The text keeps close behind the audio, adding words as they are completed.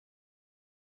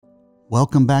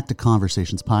Welcome back to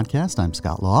Conversations Podcast. I'm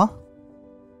Scott Law.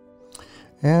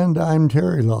 And I'm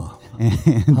Terry Law.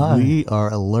 And Hi. We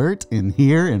are alert and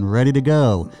here and ready to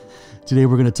go. Today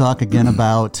we're going to talk again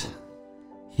about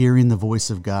hearing the voice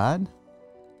of God.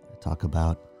 Talk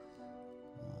about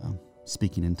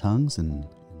speaking in tongues and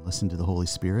listening to the Holy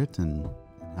Spirit and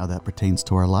how that pertains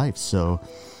to our life. So,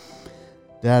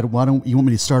 Dad, why don't you want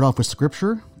me to start off with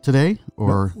Scripture today,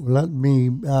 or Let me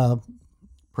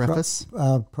preface?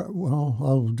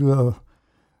 I'll do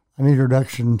an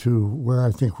introduction to where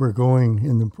I think we're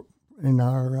going in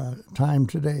our time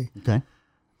today. Okay.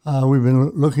 We've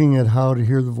been looking at how to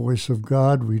hear the voice of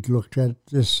God. We looked at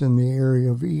this in the area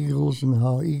of eagles and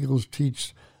how eagles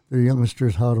teach their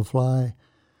youngsters how to fly.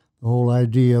 The whole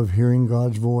idea of hearing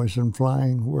God's voice and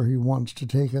flying where He wants to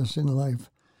take us in life.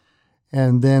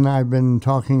 And then I've been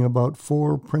talking about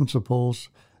 4 principles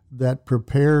that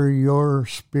prepare your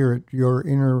spirit, your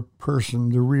inner person,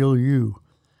 the real you,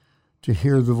 to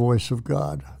hear the voice of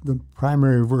God. The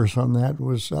primary verse on that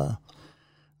was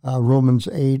Romans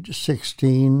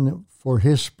 8:16. For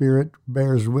His Spirit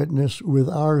bears witness with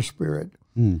our spirit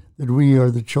that we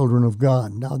are the children of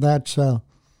God. Now that's a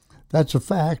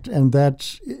fact, and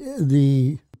that's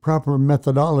the proper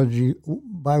methodology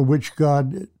by which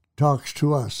God talks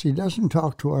to us. He doesn't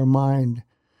talk to our mind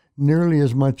nearly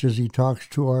as much as He talks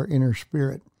to our inner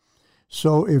spirit.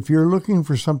 So if you're looking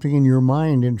for something in your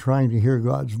mind and trying to hear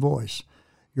God's voice,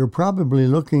 you're probably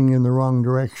looking in the wrong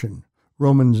direction.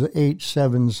 Romans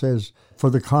 8:7 says, for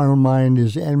the carnal mind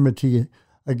is enmity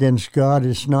against God.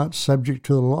 It's not subject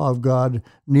to the law of God,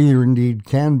 neither indeed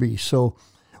can be. So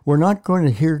we're not going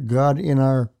to hear God in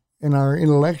our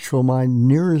intellectual mind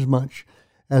near as much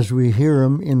as we hear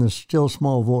Him in the still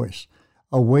small voice,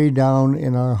 way down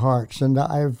in our hearts. And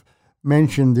I've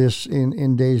mentioned this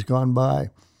in days gone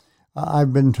by.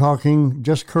 I've been talking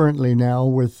just currently now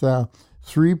with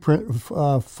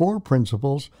 4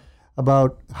 principles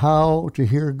about how to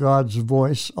hear God's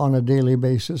voice on a daily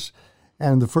basis.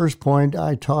 And the first point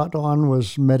I taught on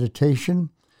was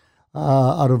meditation.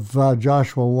 Out of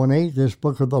Joshua 1:8, this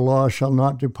book of the law shall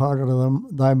not depart out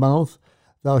of thy mouth.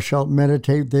 Thou shalt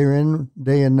meditate therein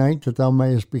day and night, that thou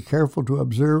mayest be careful to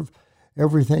observe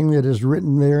everything that is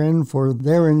written therein, for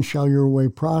therein shall your way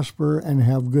prosper and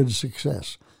have good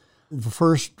success. The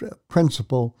first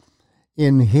principle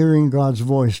in hearing God's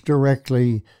voice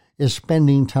directly is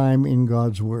spending time in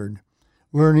God's Word.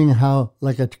 Learning how,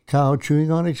 like a cow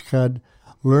chewing on its cud,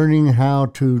 learning how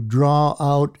to draw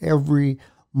out every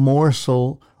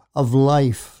morsel of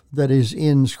life that is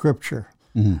in Scripture.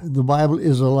 Mm-hmm. The Bible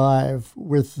is alive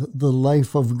with the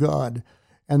life of God,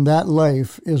 and that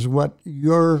life is what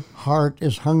your heart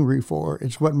is hungry for.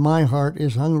 It's what my heart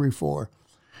is hungry for.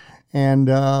 And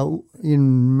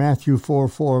in Matthew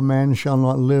 4:4, man shall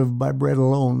not live by bread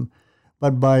alone,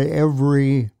 but by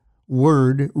every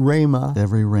word,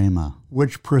 rhema,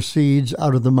 which proceeds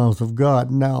out of the mouth of God.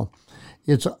 Now,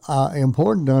 it's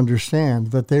important to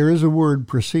understand that there is a word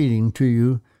proceeding to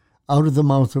you out of the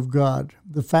mouth of God.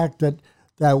 The fact that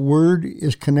that word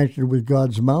is connected with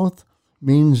God's mouth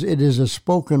means it is a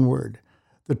spoken word.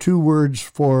 The 2 words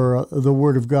for the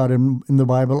word of God in the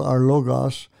Bible are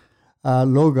logos.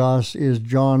 Logos is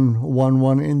John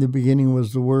 1:1. In the beginning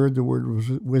was the word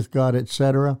was with God,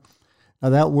 etc.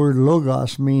 Now that word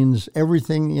logos means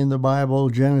everything in the Bible,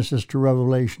 Genesis to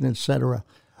Revelation, etc.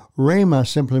 Rhema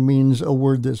simply means a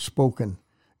word that's spoken.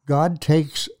 God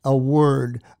takes a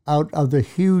word out of the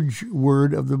huge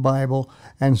word of the Bible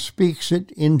and speaks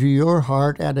it into your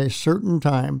heart at a certain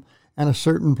time and a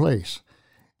certain place.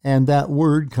 And that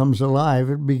word comes alive.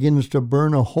 It begins to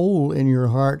burn a hole in your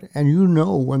heart, and you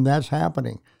know when that's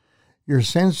happening. You're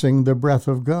sensing the breath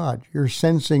of God. You're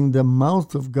sensing the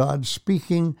mouth of God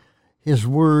speaking His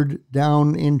word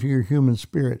down into your human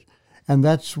spirit. And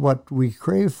that's what we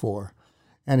crave for.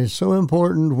 And it's so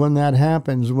important when that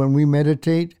happens, when we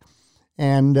meditate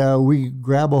and we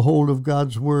grab a hold of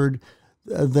God's word.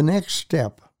 The next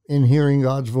step in hearing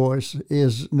God's voice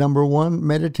is, number 1,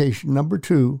 meditation. Number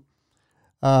 2,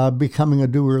 becoming a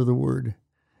doer of the word.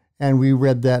 And we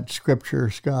read that scripture,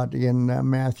 Scott, in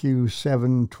Matthew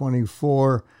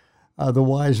 7:24. The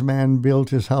wise man built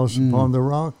his house upon the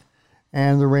rock,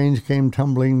 and the rains came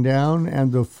tumbling down,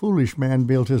 and the foolish man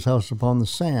built his house upon the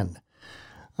sand.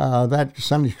 That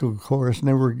Sunday school course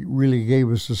never really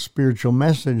gave us a spiritual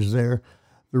message there.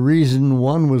 The reason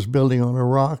one was building on a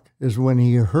rock is when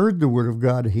he heard the word of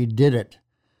God, he did it.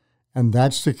 And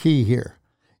that's the key here.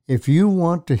 If you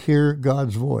want to hear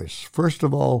God's voice, first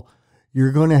of all,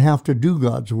 you're going to have to do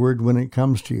God's word when it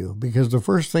comes to you, because the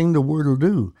first thing the word will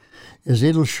do is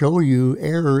it'll show you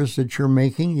errors that you're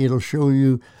making. It'll show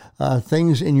you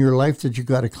things in your life that you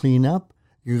got to clean up.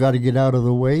 You got to get out of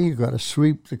the way. You got to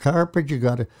sweep the carpet. You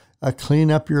got to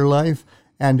clean up your life.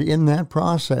 And in that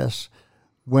process,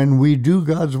 when we do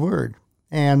God's word,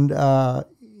 and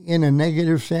in a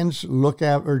negative sense, look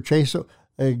at or chase,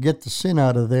 get the sin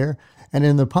out of there, and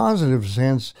in the positive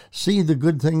sense, see the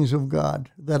good things of God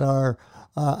that are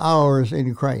ours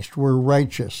in Christ. We're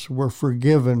righteous. We're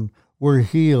forgiven. We're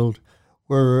healed.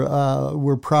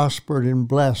 We're prospered and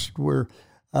blessed.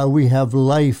 We have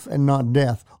life and not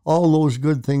death. All those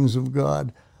good things of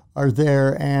God are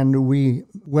there, and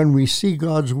when we see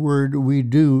God's word, we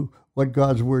do what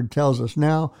God's word tells us.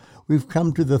 Now, we've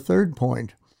come to the third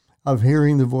point of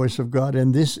hearing the voice of God,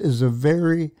 and this is a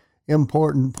very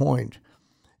important point,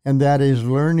 and that is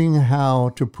learning how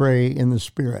to pray in the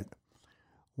Spirit.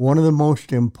 One of the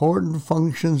most important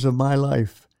functions of my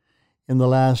life in the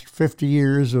last 50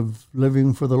 years of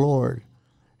living for the Lord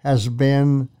has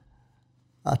been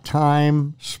a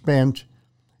time spent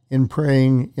in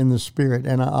praying in the Spirit.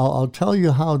 And I'll tell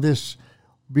you how this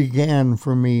began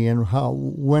for me and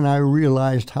when I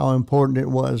realized how important it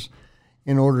was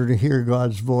in order to hear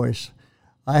God's voice.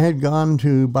 I had gone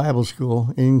to Bible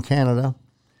school in Canada,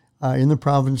 in the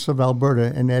province of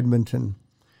Alberta in Edmonton.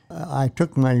 I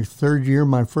took my third year.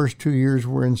 My first 2 years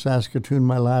were in Saskatoon.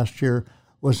 My last year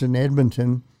was in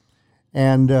Edmonton.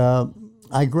 And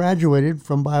I graduated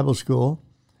from Bible school.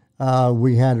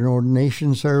 We had an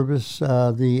ordination service.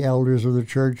 The elders of the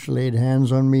church laid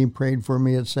hands on me, prayed for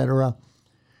me, etc.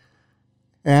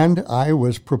 And I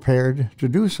was prepared to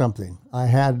do something. I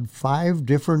had 5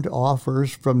 different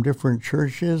offers from different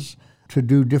churches to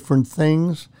do different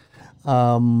things.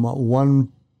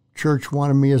 One church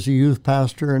wanted me as a youth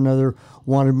pastor, another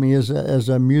wanted me as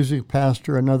a music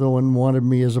pastor, another one wanted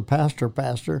me as a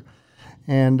pastor,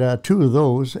 and 2 of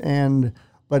those.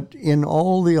 But in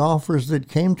all the offers that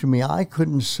came to me, I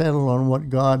couldn't settle on what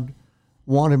God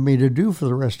wanted me to do for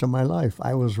the rest of my life.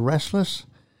 I was restless.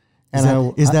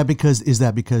 And is that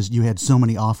because you had so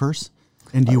many offers,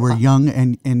 and you were young,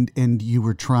 and you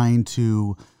were trying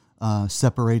to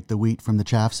separate the wheat from the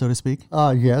chaff, so to speak?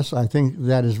 Yes, I think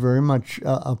that is very much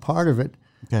a part of it.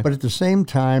 Okay. But at the same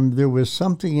time, there was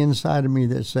something inside of me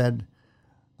that said,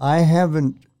 I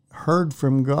haven't heard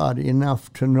from God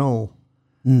enough to know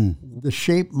the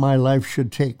shape my life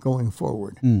should take going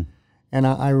forward. And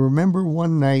I remember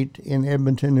one night in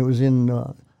Edmonton, it was in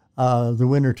the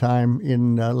wintertime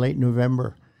in late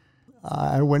November.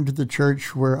 I went to the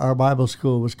church where our Bible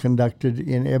school was conducted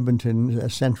in Edmonton,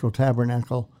 Central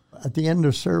Tabernacle. At the end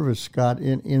of service, Scott,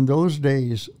 in those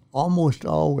days, almost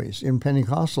always in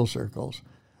Pentecostal circles,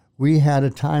 we had a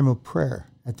time of prayer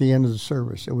at the end of the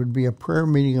service. It would be a prayer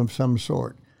meeting of some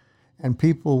sort. And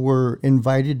people were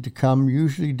invited to come,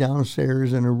 usually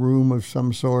downstairs in a room of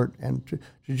some sort, and to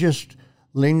just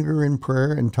linger in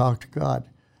prayer and talk to God.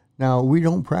 Now, we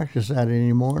don't practice that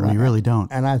anymore. We really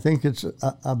don't. And I think it's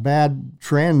a bad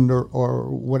trend or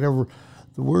whatever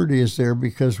the word is there,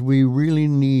 because we really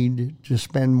need to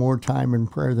spend more time in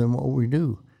prayer than what we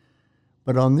do.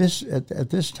 But at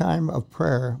this time of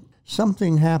prayer,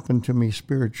 something happened to me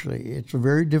spiritually. It's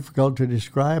very difficult to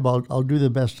describe. I'll do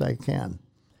the best I can.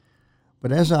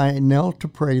 But as I knelt to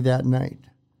pray that night,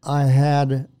 I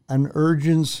had an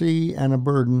urgency and a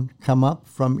burden come up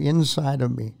from inside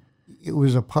of me. It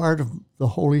was a part of the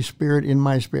Holy Spirit in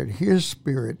my spirit. His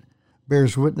Spirit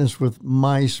bears witness with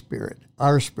my spirit,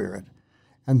 our spirit.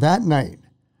 And that night,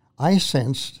 I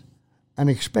sensed an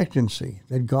expectancy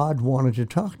that God wanted to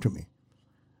talk to me.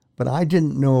 But I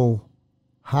didn't know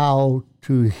how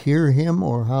to hear him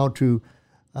or how to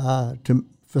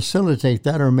facilitate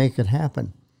that or make it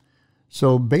happen.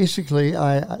 So basically,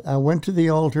 I went to the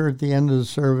altar at the end of the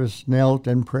service, knelt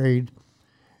and prayed,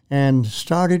 and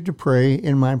started to pray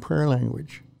in my prayer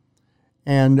language.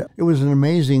 And it was an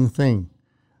amazing thing.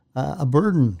 A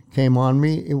burden came on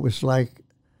me. It was like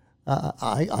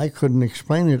I couldn't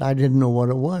explain it. I didn't know what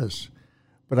it was.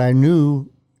 But I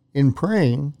knew in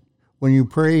praying, when you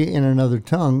pray in another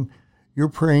tongue, you're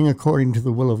praying according to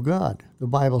the will of God. The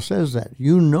Bible says that.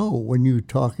 You know when you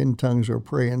talk in tongues or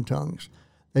pray in tongues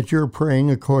that you're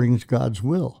praying according to God's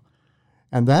will.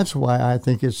 And that's why I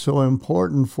think it's so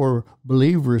important for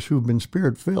believers who've been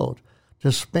Spirit-filled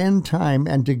to spend time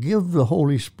and to give the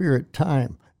Holy Spirit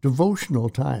time, devotional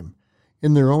time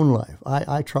in their own life.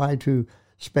 I try to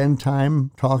spend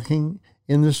time talking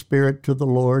in the Spirit to the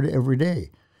Lord every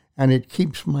day. And it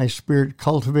keeps my spirit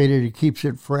cultivated. It keeps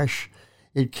it fresh.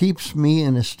 It keeps me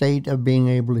in a state of being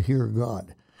able to hear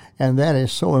God. And that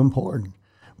is so important.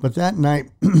 But that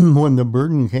night, when the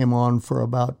burden came on for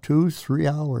about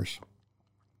 2-3 hours,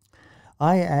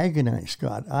 I agonized,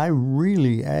 God. I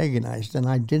really agonized, and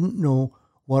I didn't know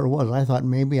what it was. I thought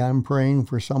maybe I'm praying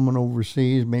for someone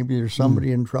overseas. Maybe there's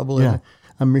somebody in trouble and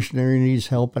a missionary needs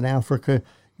help in Africa.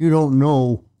 You don't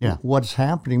know what's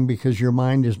happening because your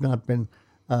mind has not been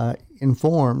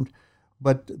informed.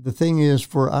 But the thing is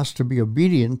for us to be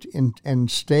obedient and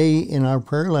stay in our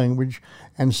prayer language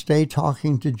and stay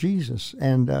talking to Jesus.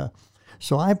 And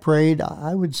so I prayed,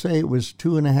 I would say it was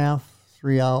 2.5,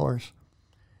 3 hours.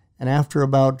 And after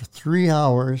about 3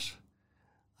 hours,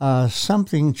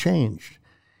 something changed.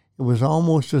 It was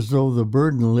almost as though the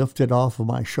burden lifted off of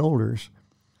my shoulders,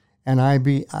 and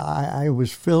I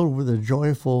was filled with a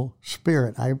joyful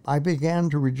spirit. I began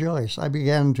to rejoice. I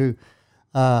began to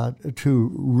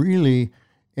really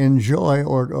enjoy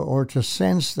or to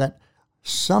sense that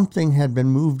something had been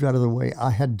moved out of the way.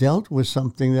 I had dealt with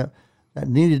something that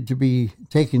needed to be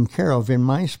taken care of in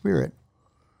my spirit.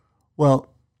 Well,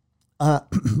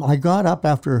 I got up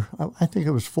after, I think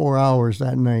it was 4 hours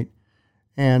that night.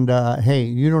 And, hey,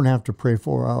 you don't have to pray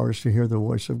 4 hours to hear the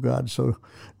voice of God, so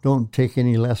don't take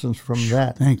any lessons from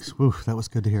that. Thanks. Whew, that was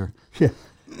good to hear. Yeah.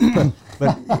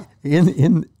 But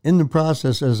in the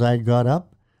process, as I got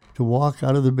up to walk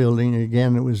out of the building,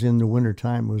 again, it was in the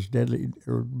wintertime, it was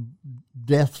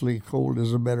deathly cold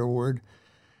is a better word.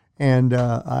 And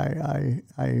I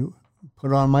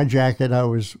put on my jacket. I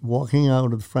was walking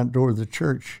out of the front door of the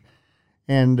church,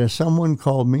 and someone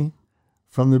called me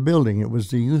from the building. It was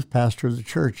the youth pastor of the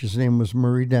church. His name was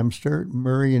Murray Dempster.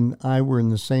 Murray and I were in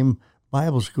the same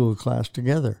Bible school class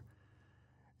together.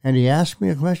 And he asked me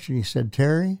a question. He said,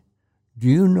 Terry, do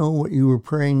you know what you were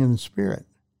praying in the Spirit?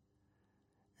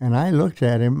 And I looked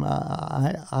at him.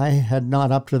 I had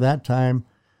not up to that time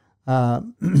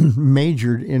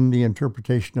majored in the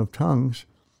interpretation of tongues,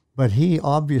 but he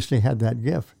obviously had that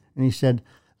gift. And he said,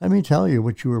 let me tell you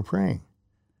what you were praying.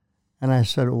 And I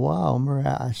said, wow, Murray,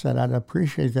 I said, I'd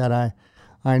appreciate that.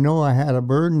 I know I had a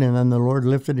burden, and then the Lord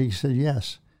lifted it. He said,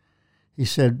 yes. He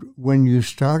said, when you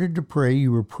started to pray,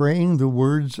 you were praying the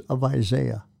words of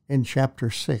Isaiah in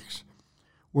chapter 6,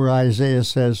 where Isaiah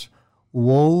says,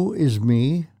 woe is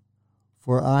me,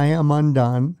 for I am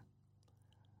undone.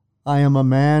 I am a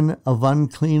man of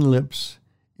unclean lips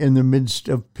in the midst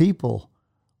of people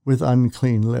with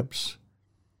unclean lips.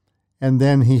 And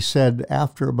then he said,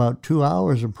 after about 2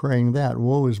 hours of praying that,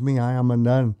 woe is me, I am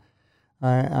undone.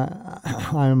 I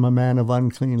am a man of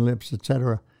unclean lips,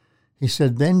 etc. He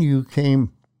said, then you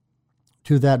came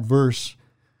to that verse,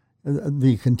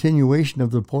 the continuation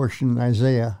of the portion in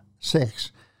Isaiah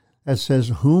 6, that says,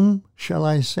 whom shall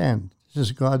I send? This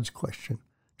is God's question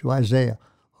to Isaiah.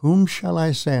 Whom shall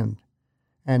I send,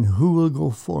 and who will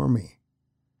go for me?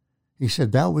 He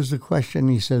said, that was the question.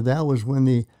 He said, that was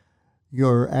when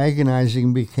your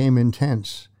agonizing became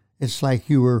intense. It's like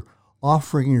you were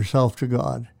offering yourself to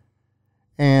God.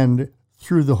 And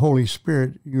through the Holy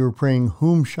Spirit, you were praying,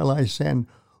 whom shall I send?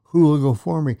 Who will go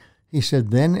for me? He said,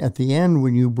 then at the end,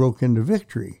 when you broke into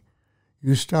victory,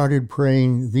 you started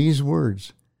praying these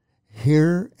words,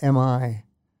 here am I,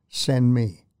 send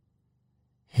me.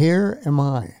 Here am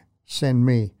I, send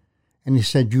me. And he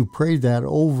said, you prayed that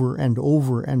over and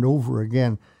over and over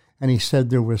again. And he said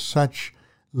there was such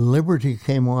liberty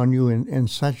came on you and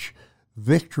such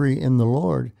victory in the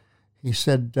Lord. He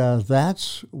said,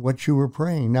 that's what you were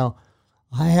praying. Now,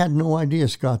 I had no idea,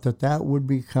 Scott, that would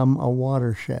become a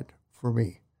watershed for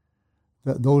me.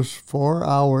 Those 4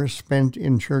 hours spent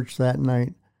in church that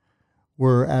night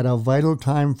were at a vital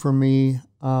time for me.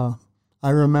 I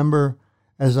remember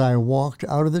as I walked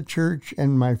out of the church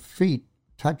and my feet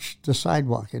touched the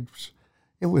sidewalk,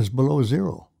 it was below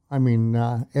zero. I mean,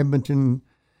 Edmonton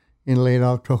in late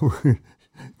October,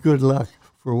 good luck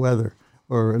for weather,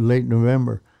 or late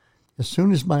November. As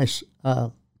soon as my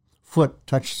foot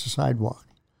touched the sidewalk,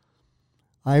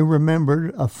 I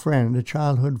remembered a friend, a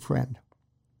childhood friend,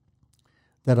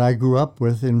 that I grew up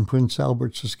with in Prince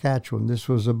Albert, Saskatchewan. This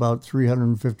was about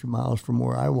 350 miles from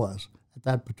where I was at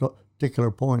that particular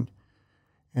point.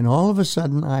 And all of a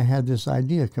sudden, I had this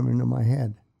idea come into my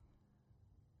head.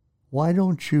 Why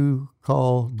don't you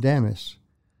call Dennis?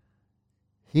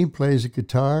 He plays a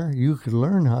guitar. You could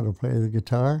learn how to play the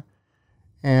guitar,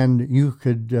 and you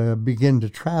could begin to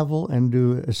travel and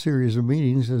do a series of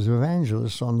meetings as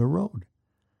evangelists on the road.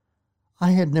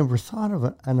 I had never thought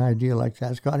of an idea like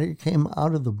that, Scott. It came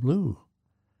out of the blue.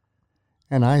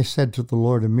 And I said to the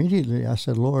Lord immediately, I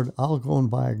said, Lord, I'll go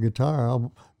and buy a guitar.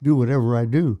 I'll do whatever I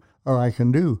do, or I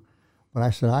can do. But I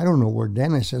said, I don't know where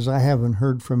Dennis is. I haven't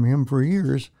heard from him for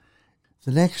years.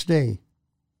 The next day,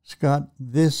 Scott,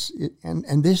 this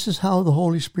is how the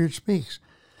Holy Spirit speaks.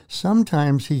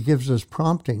 Sometimes he gives us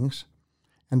promptings,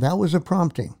 and that was a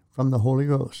prompting from the Holy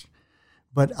Ghost.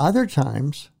 But other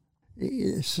times,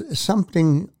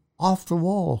 something off the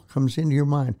wall comes into your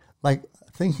mind, like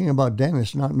thinking about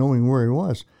Dennis, not knowing where he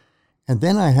was. And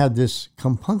then I had this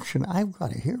compunction. I've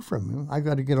got to hear from him. I've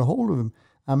got to get a hold of him.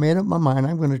 I made up my mind.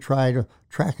 I'm going to try to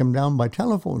track him down by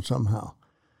telephone somehow.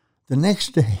 The next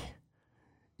day,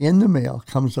 in the mail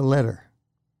comes a letter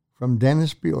from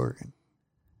Dennis Bjorgen.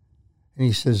 And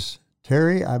he says,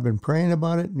 Terry, I've been praying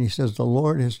about it. And he says, the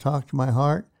Lord has talked to my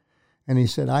heart. And he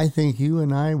said, I think you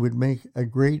and I would make a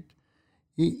great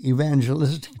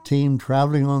evangelistic team,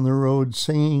 traveling on the road,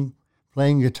 singing,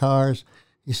 playing guitars.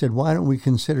 He said, why don't we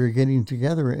consider getting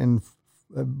together and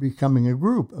becoming a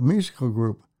group, a musical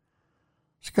group?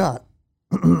 Scott,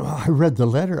 I read the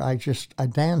letter. I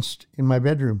danced in my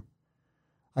bedroom.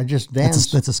 I just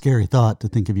danced. That's a scary thought, to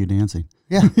think of you dancing.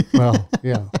 Yeah, well,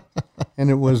 yeah. And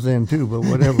it was then too, but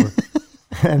whatever.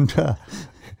 And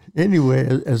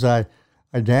anyway, as I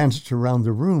danced around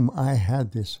the room, I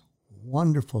had this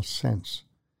wonderful sense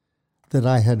that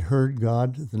I had heard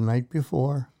God the night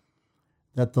before,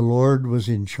 that the Lord was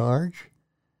in charge,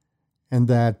 and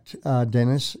that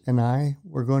Dennis and I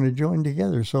were going to join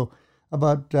together. So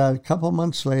about a couple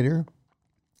months later,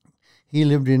 he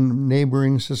lived in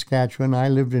neighboring Saskatchewan. I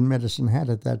lived in Medicine Hat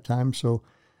at that time. So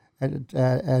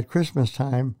at Christmas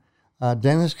time,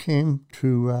 Dennis came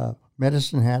to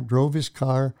Medicine Hat, drove his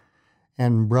car,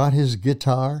 and brought his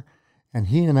guitar. And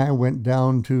he and I went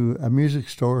down to a music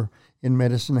store in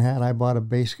Medicine Hat. I bought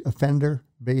a Fender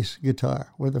bass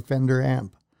guitar with a Fender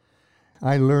amp.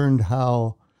 I learned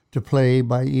how to play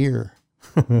by ear.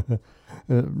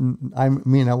 I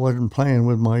mean, I wasn't playing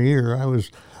with my ear.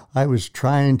 I was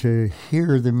trying to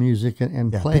hear the music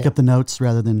and play. Pick up the notes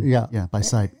rather than by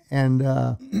sight. And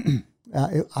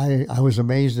I was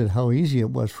amazed at how easy it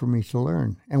was for me to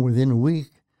learn. And within a week,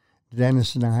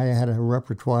 Dennis and I had a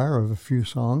repertoire of a few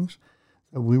songs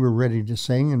that we were ready to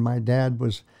sing. And my dad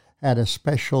had a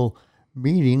special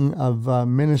meeting of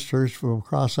ministers from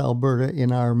across Alberta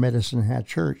in our Medicine Hat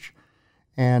church.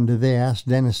 And they asked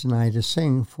Dennis and I to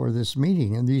sing for this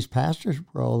meeting. And these pastors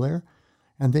were all there.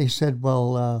 And they said,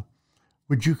 well,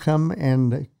 would you come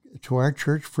to our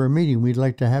church for a meeting? We'd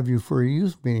like to have you for a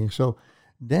youth meeting. So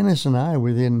Dennis and I,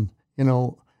 within,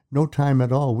 no time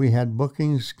at all, we had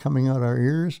bookings coming out our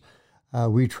ears.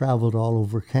 We traveled all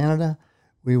over Canada.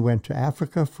 We went to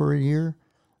Africa for a year.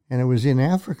 And it was in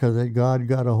Africa that God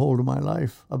got a hold of my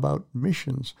life about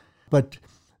missions. But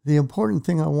the important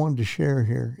thing I wanted to share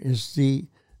here is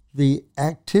the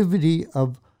activity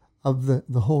of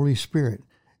the Holy Spirit,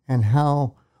 and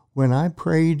how when I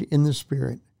prayed in the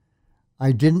Spirit,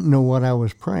 I didn't know what I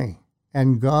was praying.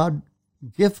 And God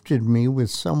gifted me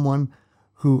with someone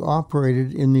who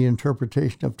operated in the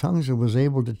interpretation of tongues and was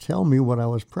able to tell me what I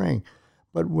was praying.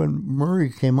 But when Murray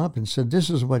came up and said, this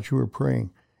is what you were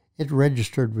praying, it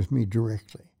registered with me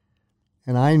directly.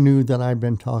 And I knew that I'd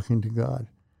been talking to God.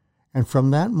 And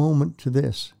from that moment to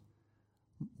this,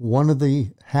 one of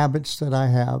the habits that I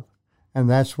have, and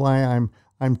that's why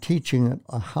I'm teaching it,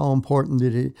 how important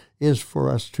it is for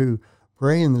us to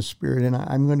pray in the Spirit. And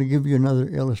I'm going to give you another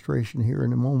illustration here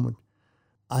in a moment.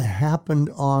 I happened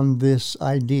on this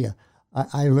idea.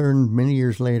 I learned many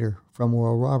years later from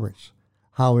Oral Roberts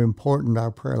how important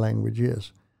our prayer language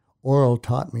is. Oral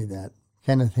taught me that.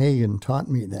 Kenneth Hagin taught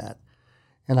me that.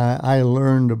 And I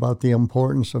learned about the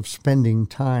importance of spending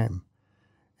time.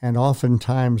 And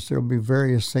oftentimes there'll be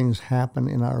various things happen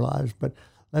in our lives. But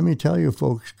let me tell you,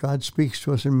 folks, God speaks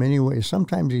to us in many ways.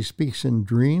 Sometimes he speaks in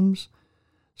dreams.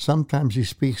 Sometimes he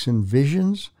speaks in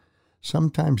visions.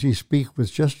 Sometimes he speaks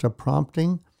with just a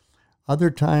prompting. Other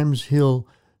times he'll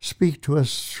speak to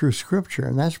us through Scripture.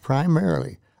 And that's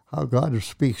primarily how God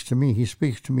speaks to me. He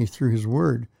speaks to me through his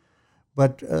word.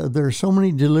 But there are so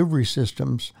many delivery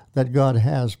systems that God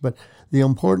has. But the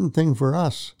important thing for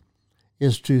us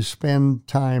is to spend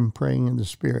time praying in the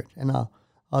Spirit. And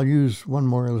I'll use one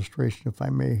more illustration, if I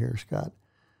may here, Scott.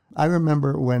 I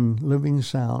remember when Living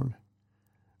Sound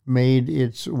made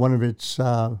one of its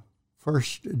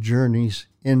first journeys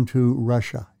into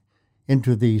Russia,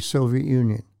 into the Soviet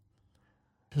Union.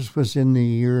 This was in the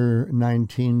year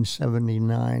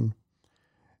 1979.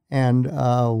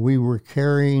 And we were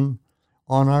carrying,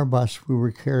 on our bus, we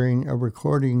were carrying a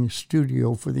recording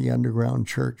studio for the underground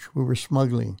church. We were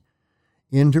smuggling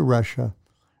into Russia.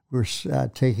 We were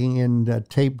taking in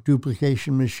tape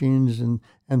duplication machines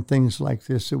and things like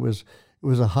this. It was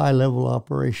a high-level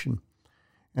operation.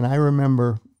 And I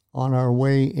remember on our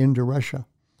way into Russia,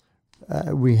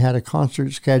 we had a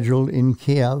concert scheduled in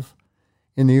Kiev,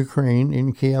 in the Ukraine,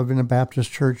 in Kiev, in a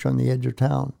Baptist church on the edge of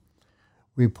town.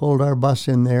 We pulled our bus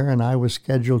in there, and I was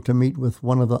scheduled to meet with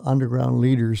one of the underground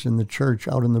leaders in the church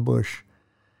out in the bush.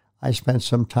 I spent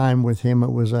some time with him.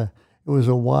 It was a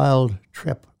wild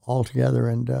trip altogether.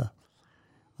 And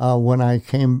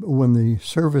when the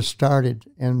service started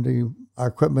and our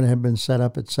equipment had been set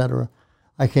up, etc.,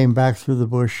 I came back through the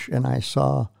bush and I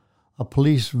saw a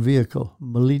police vehicle,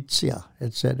 Militia.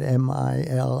 It said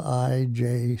Milijca,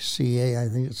 I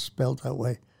think it's spelled that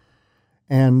way.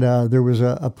 And there was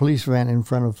a police van in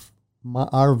front of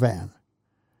our van.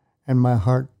 And my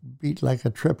heart beat like a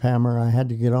trip hammer. I had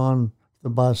to get on the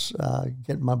bus,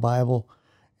 get my Bible,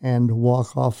 and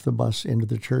walk off the bus into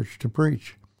the church to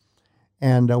preach.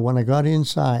 And when I got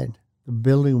inside, the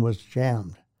building was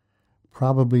jammed.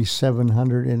 Probably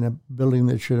 700 in a building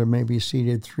that should have maybe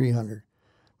seated 300.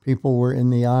 People were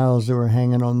in the aisles. They were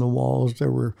hanging on the walls.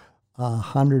 There were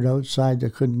 100 outside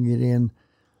that couldn't get in.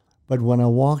 But when I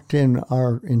walked in,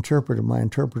 my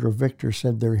interpreter, Victor,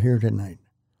 said, "They're here tonight."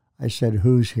 I said,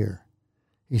 "Who's here?"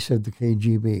 He said, "The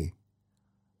KGB."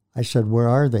 I said, "Where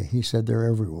are they?" He said, "They're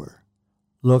everywhere.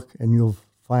 Look, and you'll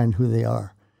find who they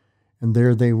are." And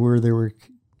there they were. They were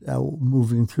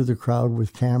moving through the crowd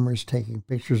with cameras, taking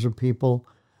pictures of people.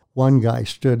 One guy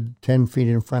stood 10 feet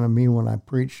in front of me when I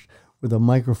preached with a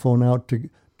microphone out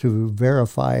to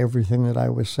verify everything that I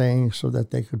was saying so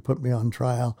that they could put me on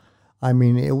trial. I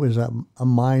mean, it was a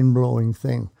mind-blowing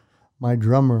thing. My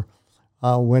drummer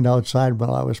went outside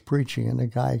while I was preaching, and a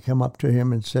guy came up to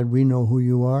him and said, "We know who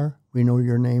you are. We know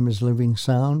your name is Living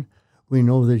Sound. We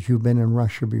know that you've been in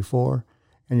Russia before.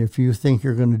 And if you think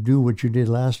you're going to do what you did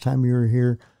last time you were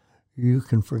here, you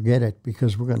can forget it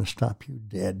because we're going to stop you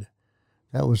dead."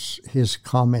 That was his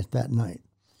comment that night.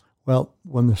 Well,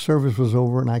 when the service was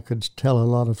over and I could tell a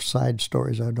lot of side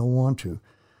stories, I don't want to,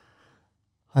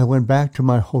 I went back to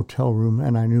my hotel room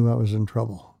and I knew I was in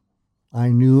trouble. I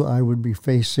knew I would be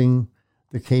facing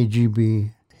the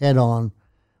KGB head on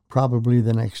probably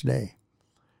the next day.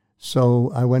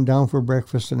 So I went down for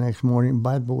breakfast the next morning.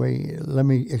 By the way, let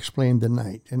me explain the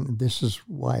night, and this is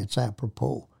why it's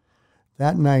apropos.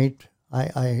 That night,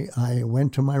 I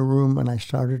went to my room and I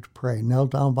started to pray,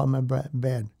 knelt down by my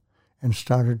bed and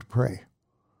started to pray.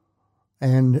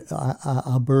 And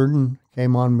a burden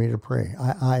came on me to pray.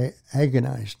 I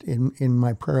agonized in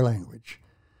my prayer language.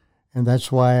 And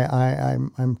that's why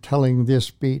I'm telling this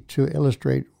beat to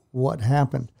illustrate what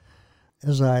happened.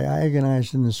 As I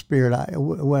agonized in the Spirit, I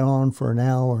went on for an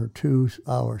hour, 2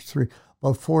 hours, 3.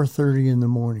 About 4:30 in the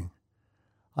morning,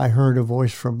 I heard a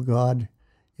voice from God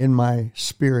in my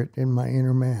spirit, in my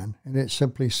inner man, and it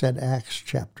simply said Acts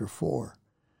chapter 4.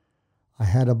 I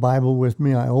had a Bible with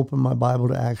me. I opened my Bible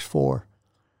to Acts 4,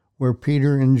 where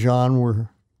Peter and John were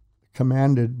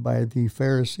commanded by the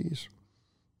Pharisees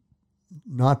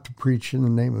not to preach in the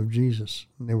name of Jesus,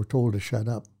 and they were told to shut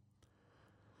up.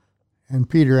 And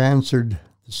Peter answered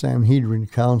the Sanhedrin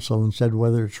council and said,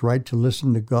 "Whether it's right to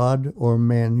listen to God or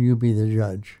man, you be the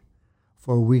judge.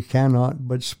 For we cannot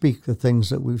but speak the things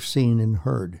that we've seen and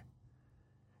heard."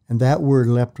 And that word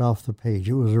leapt off the page.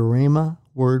 It was a rhema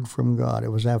word from God.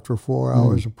 It was after 4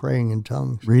 hours of praying in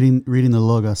tongues. Reading the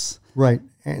Logos. Right.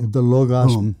 And the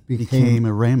Logos became a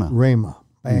rhema. Rhema.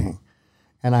 Bang.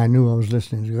 And I knew I was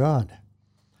listening to God.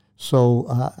 So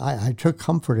I took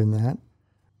comfort in that.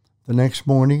 The next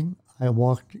morning, I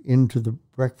walked into the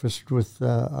breakfast with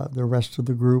the rest of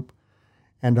the group,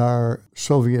 and our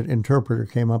Soviet interpreter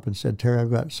came up and said, "Terry, I've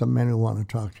got some men who want to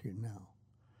talk to you now."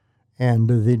 And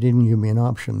they didn't give me an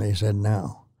option. They said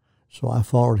now. So I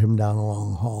followed him down a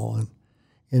long hall and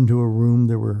into a room.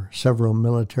 There were several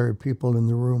military people in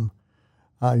the room,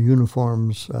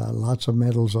 uniforms, lots of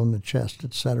medals on the chest,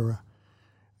 etc.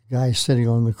 A guy sitting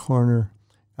on the corner,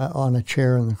 on a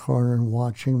chair in the corner and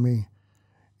watching me.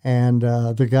 And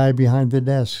the guy behind the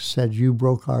desk said, "You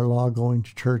broke our law going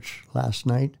to church last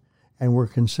night, and we're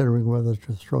considering whether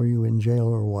to throw you in jail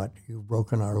or what. You've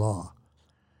broken our law."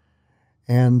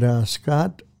 And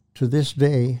Scott, to this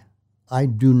day, I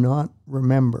do not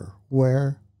remember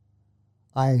where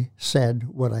I said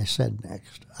what I said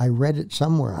next. I read it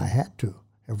somewhere. I had to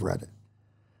have read it.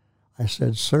 I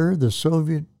said, "Sir, the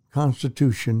Soviet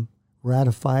Constitution,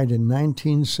 ratified in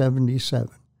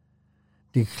 1977,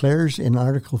 declares in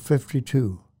Article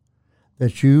 52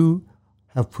 that you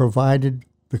have provided,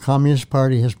 the Communist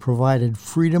Party has provided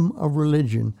freedom of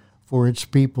religion for its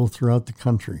people throughout the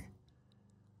country."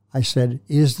 I said,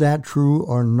 "Is that true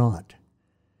or not?"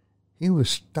 He was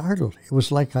startled. It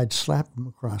was like I'd slapped him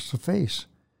across the face.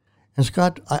 And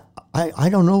Scott, I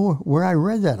don't know where I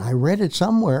read that. I read it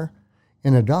somewhere,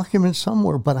 in a document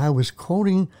somewhere, but I was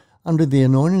quoting under the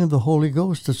anointing of the Holy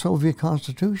Ghost the Soviet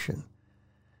Constitution.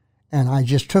 And I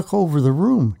just took over the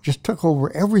room, just took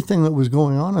over everything that was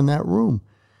going on in that room.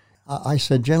 I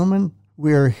said, gentlemen,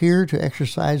 we are here to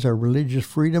exercise our religious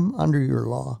freedom under your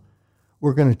law.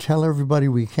 We're going to tell everybody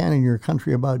we can in your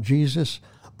country about Jesus.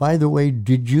 By the way,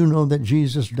 did you know that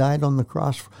Jesus died on the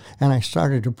cross? And I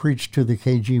started to preach to the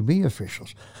KGB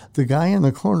officials. The guy in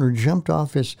the corner jumped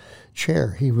off his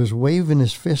chair. He was waving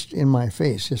his fist in my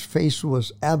face. His face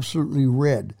was absolutely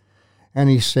red. And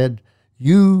he said,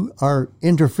 you are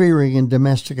interfering in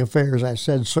domestic affairs. I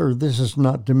said, sir, this is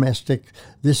not domestic.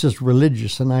 This is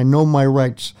religious, and I know my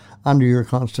rights under your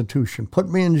Constitution. Put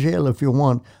me in jail if you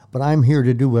want, but I'm here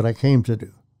to do what I came to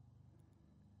do.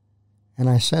 And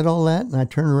I said all that, and I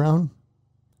turned around,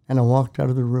 and I walked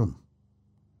out of the room.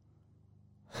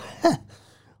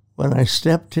 When I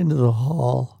stepped into the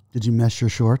hall... Did you mess your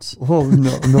shorts? Oh,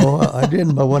 no, I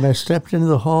didn't. But when I stepped into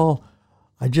the hall,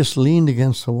 I just leaned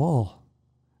against the wall.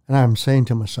 And I'm saying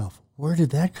to myself, where did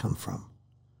that come from?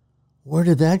 Where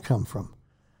did that come from?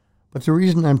 But the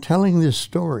reason I'm telling this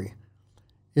story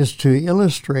is to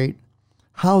illustrate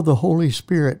how the Holy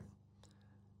Spirit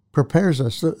prepares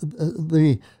us.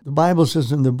 The Bible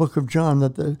says in the book of John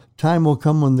that the time will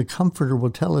come when the Comforter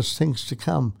will tell us things to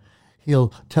come.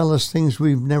 He'll tell us things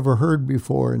we've never heard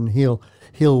before, and he'll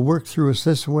work through us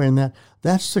this way and that.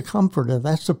 That's the Comforter.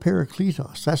 That's the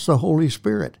Parakletos. That's the Holy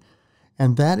Spirit.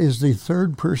 And that is the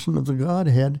third person of the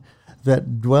Godhead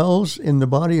that dwells in the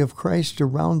body of Christ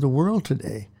around the world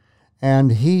today.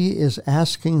 And he is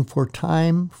asking for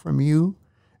time from you,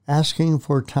 asking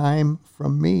for time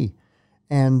from me.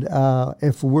 And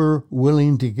if we're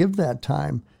willing to give that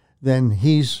time, then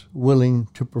he's willing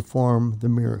to perform the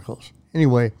miracles.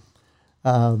 Anyway,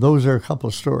 those are a couple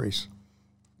of stories.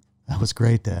 That was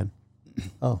great, Dad.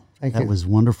 Oh, thank you. That was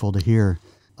wonderful to hear.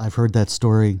 I've heard that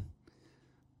story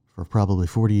for probably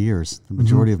 40 years, the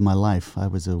majority of my life. I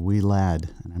was a wee lad,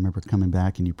 and I remember coming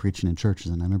back and you preaching in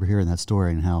churches, and I remember hearing that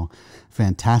story and how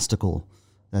fantastical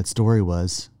that story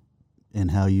was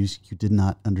and how you did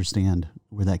not understand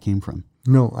where that came from.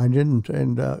 No, I didn't.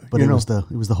 And but it was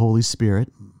the Holy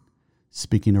Spirit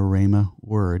speaking a Rhema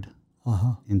word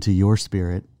into your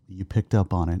spirit. You picked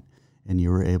up on it, and you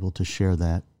were able to share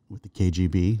that with the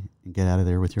KGB and get out of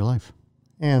there with your life.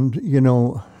 And,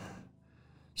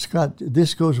 Scott,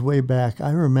 this goes way back.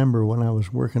 I remember when I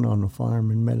was working on a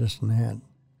farm in Medicine Hat,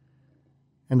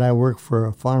 and I worked for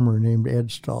a farmer named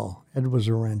Ed Stahl. Ed was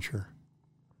a rancher.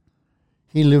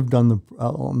 He lived on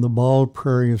the bald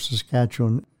prairie of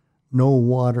Saskatchewan, no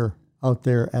water out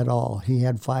there at all. He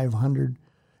had 500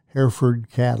 Hereford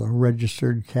cattle,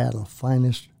 registered cattle,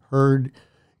 finest herd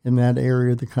in that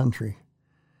area of the country.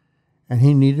 And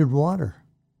he needed water.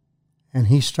 And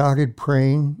he started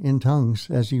praying in tongues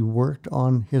as he worked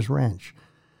on his ranch.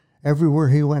 Everywhere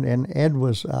he went, and Ed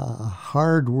was a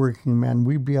hard-working man.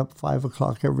 We'd be up 5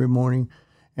 o'clock every morning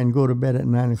and go to bed at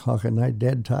 9 o'clock at night,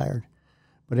 dead tired.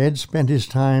 But Ed spent his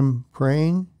time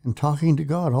praying and talking to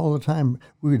God all the time.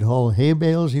 We would haul hay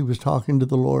bales. He was talking to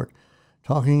the Lord,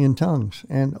 talking in tongues,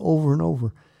 and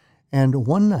over. And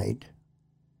one night,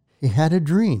 he had a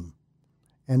dream.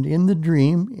 And in the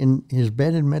dream, in his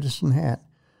bed in Medicine Hat,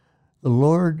 the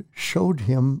Lord showed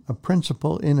him a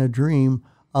principle in a dream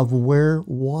of where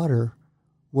water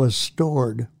was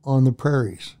stored on the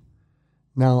prairies.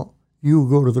 Now, you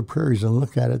go to the prairies and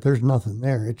look at it, there's nothing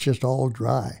there. It's just all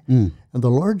dry. And the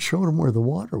Lord showed him where the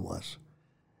water was.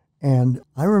 And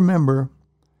I remember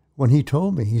when he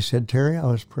told me, he said, Terry, I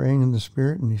was praying in the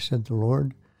Spirit, and he said, the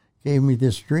Lord gave me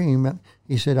this dream. And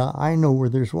he said, I know where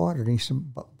there's water. And he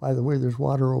said, by the way, there's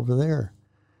water over there.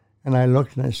 And I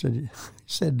looked and I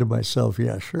said to myself,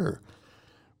 yeah, sure.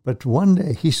 But one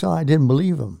day he saw I didn't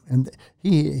believe him. And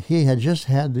he had just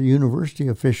had the university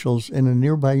officials in a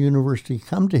nearby university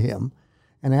come to him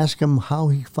and ask him how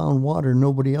he found water.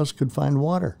 Nobody else could find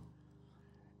water.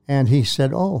 And he said,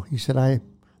 the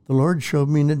Lord showed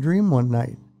me in a dream one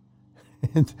night.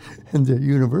 And the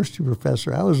university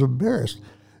professor, I was embarrassed.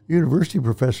 The university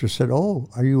professor said,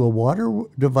 are you a water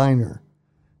diviner?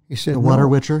 He said, a water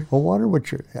witcher? A water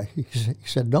witcher. He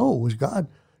said, no, it was God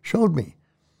showed me.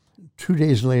 2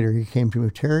 days later, he came to me,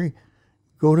 Terry,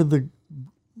 go to the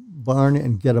barn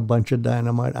and get a bunch of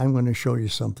dynamite. I'm going to show you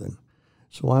something.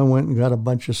 So I went and got a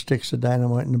bunch of sticks of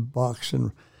dynamite in a box,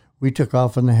 and we took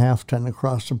off in the half-ton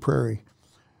across the prairie.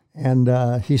 And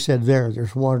he said,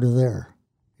 there's water there.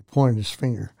 He pointed his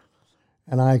finger.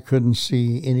 And I couldn't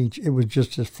see any, it was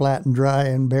just as flat and dry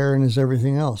and barren as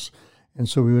everything else. And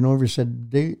so we went over and said,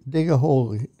 dig a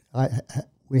hole.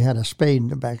 We had a spade in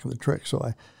the back of the truck,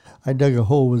 so I dug a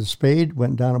hole with a spade,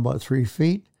 went down about 3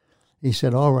 feet. He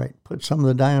said, all right, put some of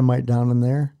the dynamite down in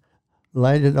there,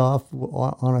 light it off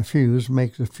on a fuse,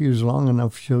 make the fuse long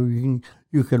enough so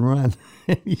you can run.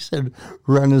 He said,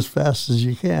 run as fast as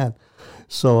you can.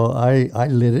 So I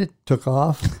lit it, took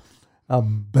off.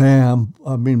 Bam!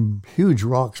 I mean, huge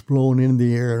rocks blowing in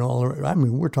the air and all. I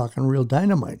mean, we're talking real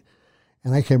dynamite.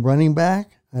 And I came running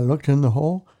back. I looked in the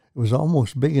hole. It was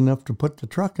almost big enough to put the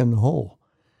truck in the hole,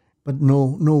 but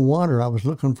no water. I was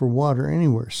looking for water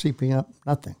anywhere, seeping up,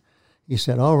 nothing. He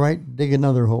said, all right, dig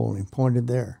another hole. And he pointed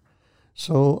there.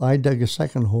 So I dug a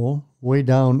second hole way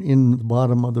down in the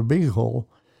bottom of the big hole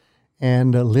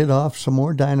and lit off some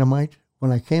more dynamite.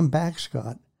 When I came back,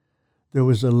 Scott, there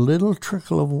was a little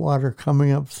trickle of water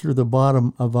coming up through the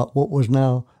bottom of what was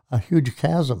now a huge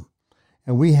chasm.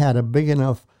 And we had a big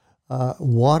enough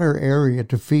water area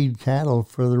to feed cattle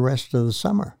for the rest of the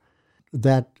summer.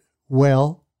 That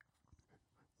well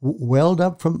welled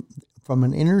up from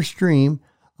an inner stream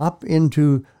up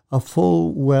into a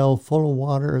full well full of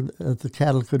water that the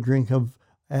cattle could drink of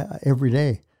every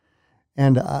day.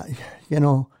 And,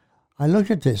 I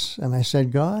looked at this and I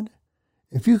said, God,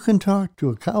 if you can talk to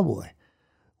a cowboy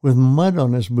with mud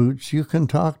on his boots, you can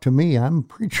talk to me. I'm a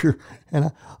preacher,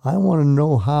 and I want to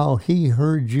know how he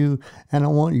heard you, and I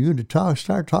want you to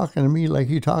start talking to me like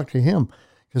you talked to him,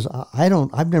 because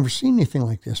I've never seen anything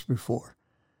like this before.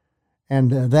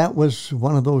 And that was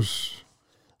one of those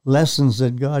lessons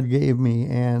that God gave me,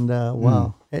 and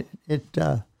wow,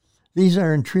 these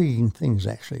are intriguing things,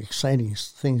 actually, exciting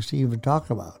things to even talk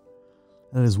about.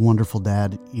 That is wonderful,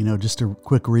 Dad. Just a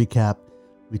quick recap,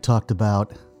 we talked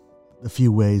about a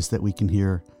few ways that we can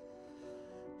hear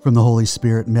from the Holy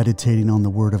Spirit: meditating on the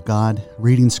Word of God,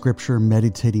 reading Scripture,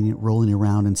 meditating it, rolling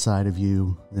around inside of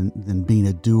you, then being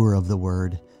a doer of the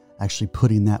Word, actually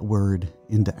putting that Word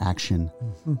into action.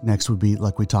 Mm-hmm. Next would be,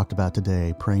 like we talked about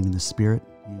today, praying in the Spirit,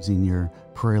 using your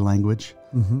prayer language,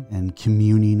 and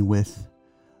communing with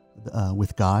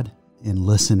God and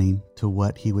listening to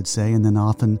what He would say. And then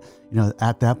often,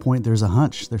 at that point, there's a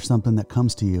hunch. There's something that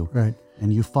comes to you. Right.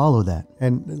 And you follow that.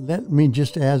 And let me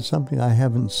just add something I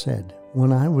haven't said.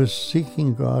 When I was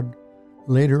seeking God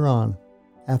later on,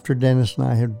 after Dennis and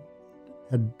I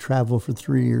had traveled for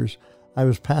 3 years, I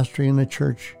was pastoring a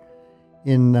church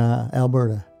in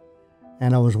Alberta,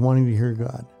 and I was wanting to hear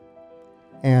God.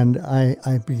 And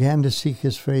I began to seek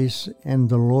His face, and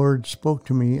the Lord spoke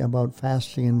to me about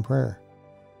fasting and prayer.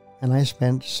 And I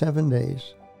spent 7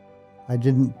 days. I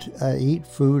didn't eat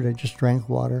food, I just drank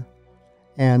water.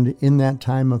 And in that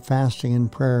time of fasting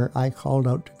and prayer, I called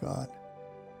out to God.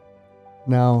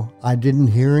 Now, I didn't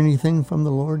hear anything from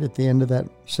the Lord at the end of that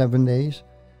 7 days,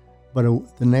 but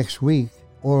the next week,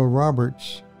 Oral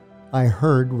Roberts, I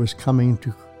heard, was coming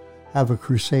to have a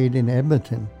crusade in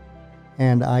Edmonton.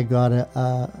 And I got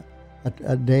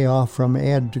a day off from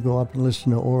Ed to go up and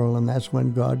listen to Oral, and that's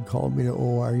when God called me to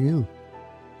ORU.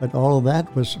 But all of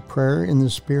that was prayer in the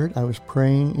Spirit. I was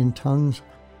praying in tongues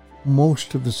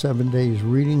most of the 7 days,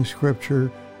 reading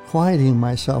Scripture, quieting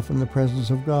myself in the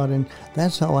presence of God. And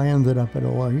that's how I ended up at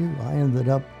ORU. I ended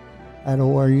up at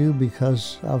ORU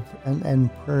because of,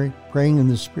 and praying in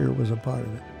the Spirit was a part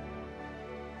of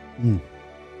it.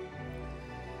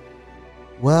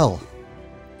 Well,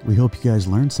 we hope you guys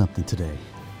learned something today.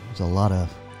 There's a lot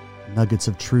of nuggets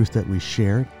of truth that we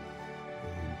shared,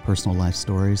 personal life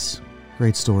stories.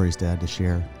 Great stories, Dad, to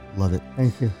share. Love it.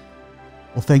 Thank you.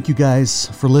 Well, thank you guys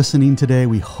for listening today.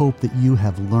 We hope that you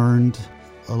have learned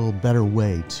a little better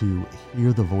way to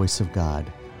hear the voice of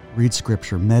God, read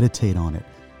Scripture, meditate on it,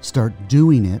 start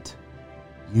doing it,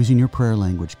 using your prayer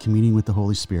language, communing with the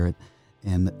Holy Spirit,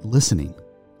 and listening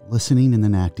and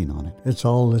then acting on it. It's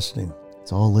all listening.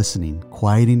 It's all listening,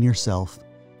 quieting yourself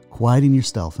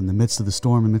in the midst of the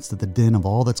storm, in the midst of the din of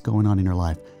all that's going on in your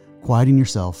life, quieting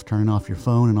yourself, turning off your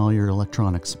phone and all your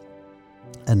electronics,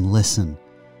 and listen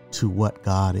to what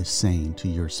God is saying to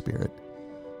your spirit.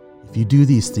 If you do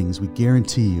these things, we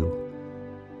guarantee you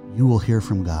will hear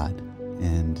from God,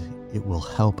 and it will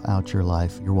help out your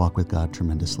life, your walk with God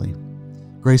tremendously.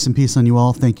 Grace and peace on you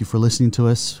all. Thank you for listening to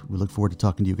us. We look forward to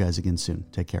talking to you guys again soon.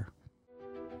 Take care.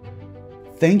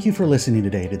 Thank you for listening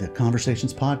today to the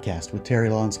Conversations Podcast with Terry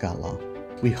Law and Scott Law.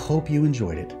 We hope you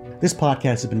enjoyed it. This podcast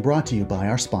has been brought to you by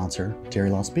our sponsor,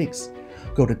 Terry Law Speaks.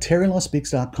 Go to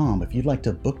terrylawspeaks.com if you'd like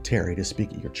to book Terry to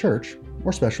speak at your church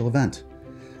or special event.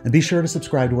 And be sure to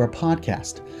subscribe to our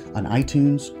podcast on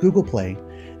iTunes, Google Play,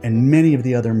 and many of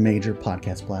the other major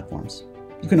podcast platforms.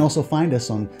 You can also find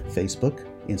us on Facebook,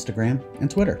 Instagram, and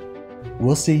Twitter.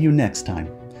 We'll see you next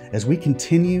time as we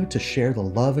continue to share the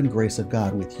love and grace of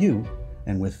God with you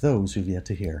and with those who've yet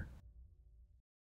to hear.